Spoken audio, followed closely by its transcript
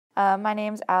My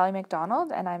name's Allie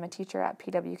McDonald, and I'm a teacher at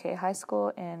PWK High School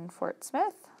in Fort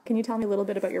Smith. Can you tell me a little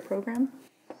bit about your program?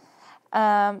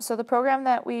 So the program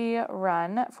that we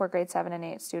run for grade 7 and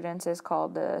 8 students is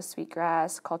called the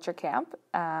Sweetgrass Culture Camp.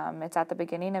 It's at the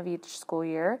beginning of each school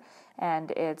year, and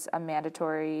it's a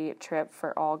mandatory trip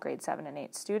for all grade 7 and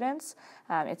 8 students.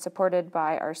 It's supported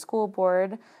by our school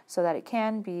board so that it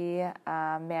can be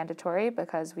mandatory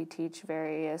because we teach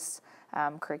various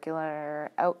curricular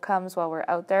outcomes while we're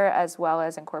out there, as well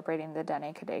as incorporating the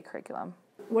Dene Cadet curriculum.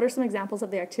 What are some examples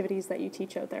of the activities that you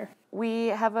teach out there? We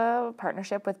have a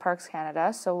partnership with Parks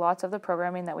Canada, so lots of the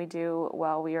programming that we do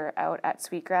while we are out at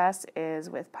Sweetgrass is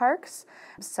with parks.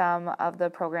 Some of the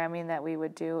programming that we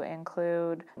would do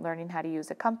include learning how to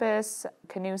use a compass,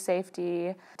 canoe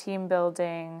safety, team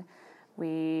building.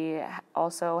 We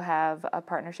also have a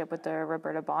partnership with the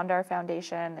Roberta Bondar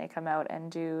Foundation. They come out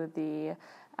and do the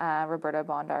Roberta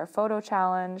Bondar Photo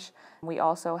Challenge. We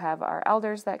also have our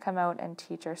elders that come out and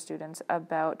teach our students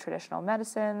about traditional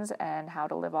medicines and how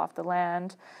to live off the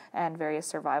land and various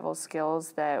survival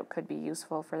skills that could be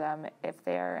useful for them if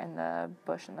they are in the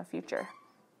bush in the future.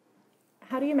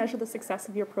 How do you measure the success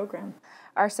of your program?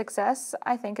 Our success,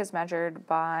 I think, is measured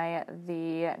by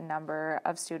the number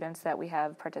of students that we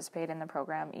have participate in the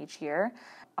program each year.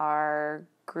 Our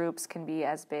groups can be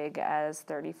as big as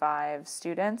 35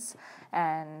 students,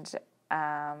 and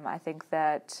I think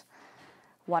that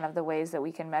one of the ways that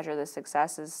we can measure the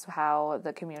success is how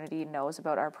the community knows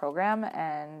about our program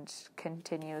and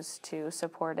continues to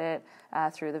support it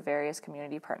through the various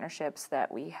community partnerships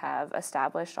that we have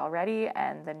established already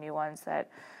and the new ones that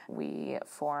we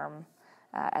form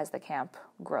as the camp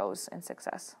grows in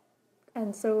success.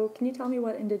 And so, can you tell me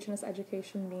what Indigenous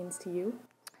education means to you?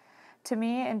 To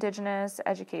me, Indigenous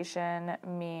education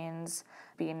means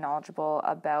being knowledgeable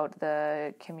about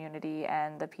the community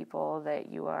and the people that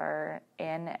you are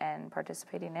in and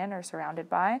participating in or surrounded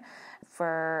by.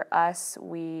 For us,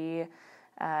 we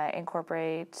try to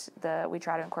incorporate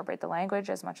the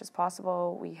language as much as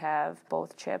possible. We have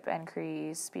both Chip and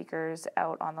Cree speakers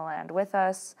out on the land with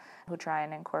us who try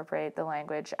and incorporate the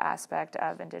language aspect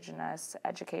of Indigenous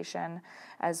education,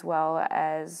 as well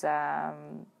as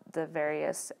the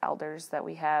various elders that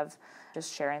we have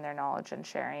just sharing their knowledge and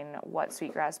sharing what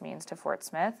Sweetgrass means to Fort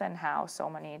Smith and how so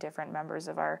many different members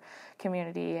of our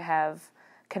community have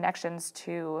connections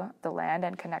to the land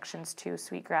and connections to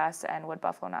Sweetgrass and Wood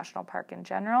Buffalo National Park in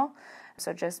general.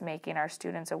 So just making our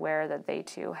students aware that they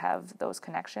too have those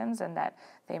connections and that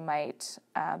they might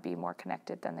be more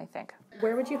connected than they think.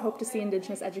 Where would you hope to see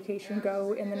Indigenous education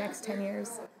go in the next 10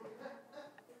 years?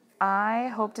 I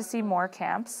hope to see more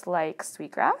camps like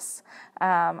Sweetgrass.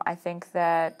 I think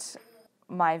that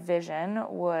my vision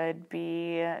would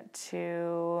be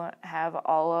to have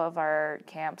all of our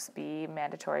camps be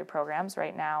mandatory programs.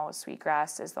 Right now,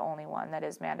 Sweetgrass is the only one that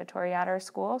is mandatory at our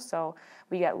school, so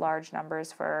we get large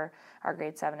numbers for our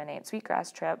grade 7 and 8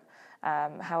 Sweetgrass trip.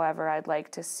 However, I'd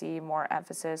like to see more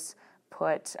emphasis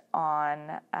put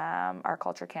on our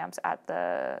culture camps at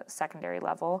the secondary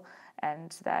level,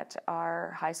 and that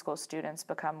our high school students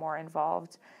become more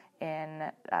involved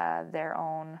in their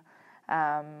own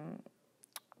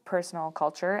personal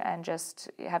culture and just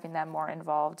having them more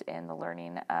involved in the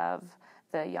learning of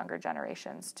the younger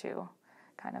generations to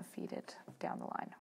kind of feed it down the line.